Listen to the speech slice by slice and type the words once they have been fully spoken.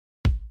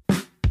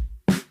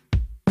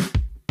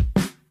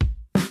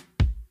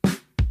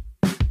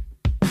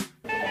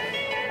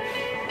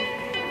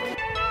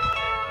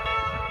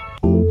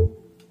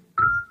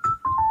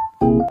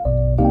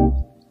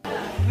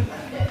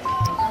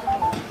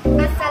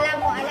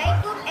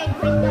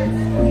windows.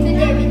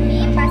 Today with me,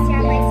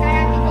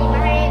 Semera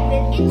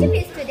will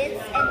interview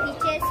students and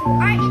teachers who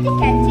are in the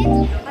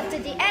canteen after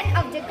the end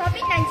of the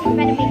COVID-19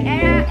 pandemic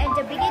era and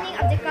the beginning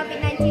of the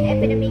COVID-19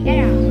 epidemic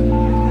era.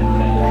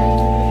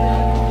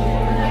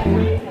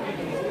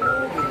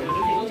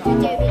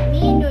 Today with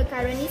me, Nur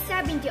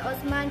Karonisa binti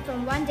Osman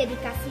from One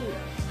Dedikasi.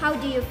 How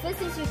do you feel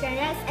since you can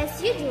rest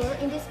as usual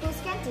in the school's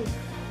canteen?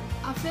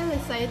 I feel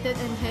excited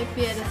and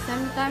happy at the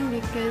same time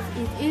because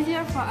it's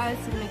easier for us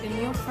to make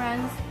new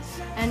friends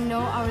and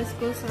know our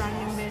school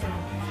surrounding better.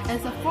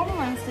 As a Form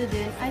 1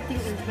 student, I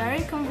think it's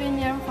very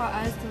convenient for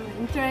us to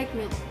interact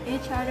with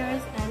each other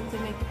and to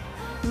make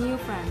new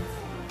friends.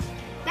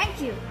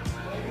 Thank you.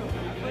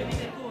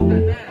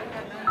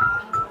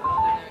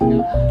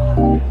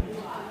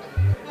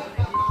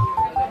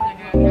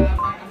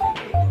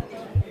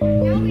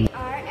 Now we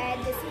are at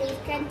the school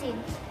canteen.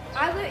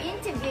 I will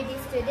interview the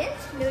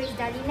students, Nuris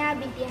Dalina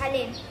binti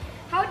Hilir.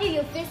 How do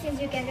you feel since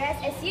you can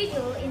rest as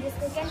usual in the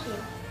school canteen?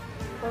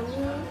 For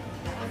me,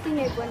 I think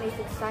everyone is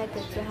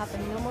excited to have a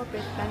normal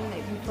break time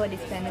like before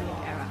this pandemic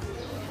era.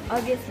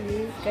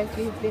 Obviously, because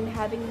we've been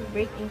having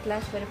break in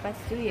class for the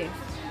past 2 years.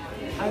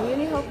 I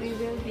really hope we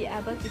will be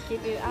able to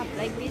keep it up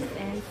like this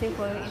and stay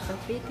for it's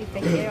okay to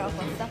take care of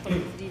ourselves for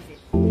this visit.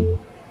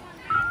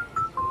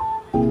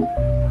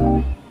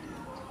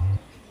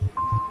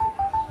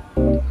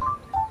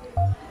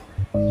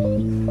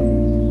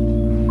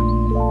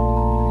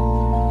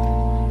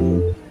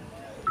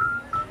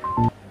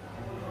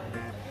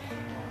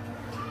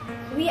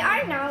 We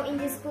are now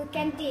in the school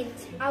canteen.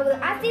 I will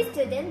ask the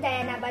student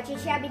Diana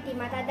Bachicia binti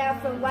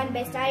Matada from One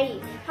Bestari.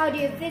 How do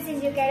you feel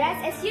since you can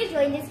rest as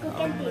usual in the school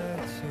canteen?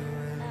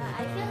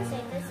 I feel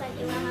excited since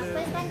it was my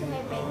first time to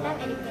have break time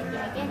and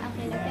canteen again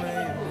after the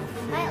pandemic.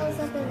 I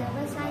also feel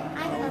nervous since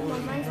I'm a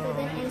Form 1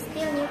 student and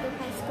still new to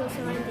high school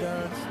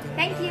surroundings.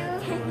 Thank you.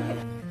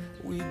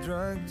 We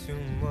drank too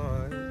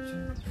much.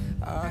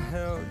 I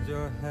held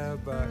your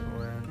hair back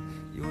when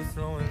you were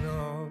throwing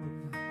up.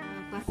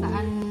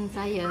 Perasaan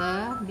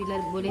saya bila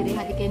boleh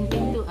rehat di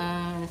kantin tu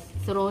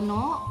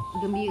seronok,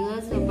 gembira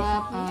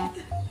sebab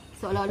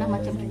seolah-olah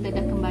macam kita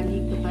dah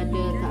kembali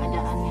kepada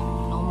keadaan yang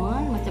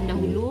normal macam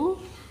dahulu.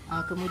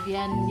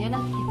 Kemudian yalah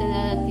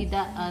kita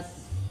tidak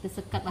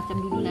tersekat macam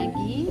dulu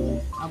lagi.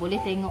 Boleh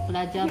tengok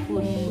pelajar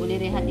pun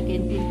boleh rehat di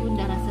kantin pun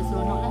dah rasa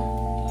seronok lah.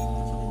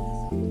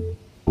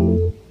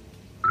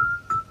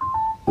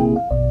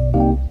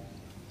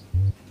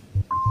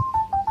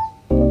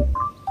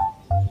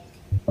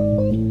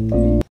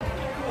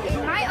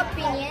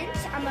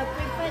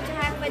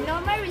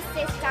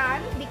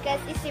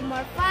 Because it's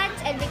more fun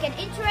and we can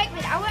interact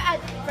with our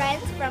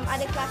friends from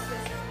other classes.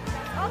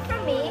 All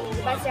from me,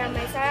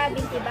 Semera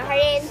binti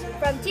Bahrain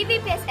from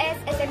TVPSS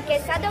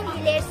SMK Sadong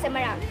Hilir,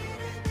 Semera.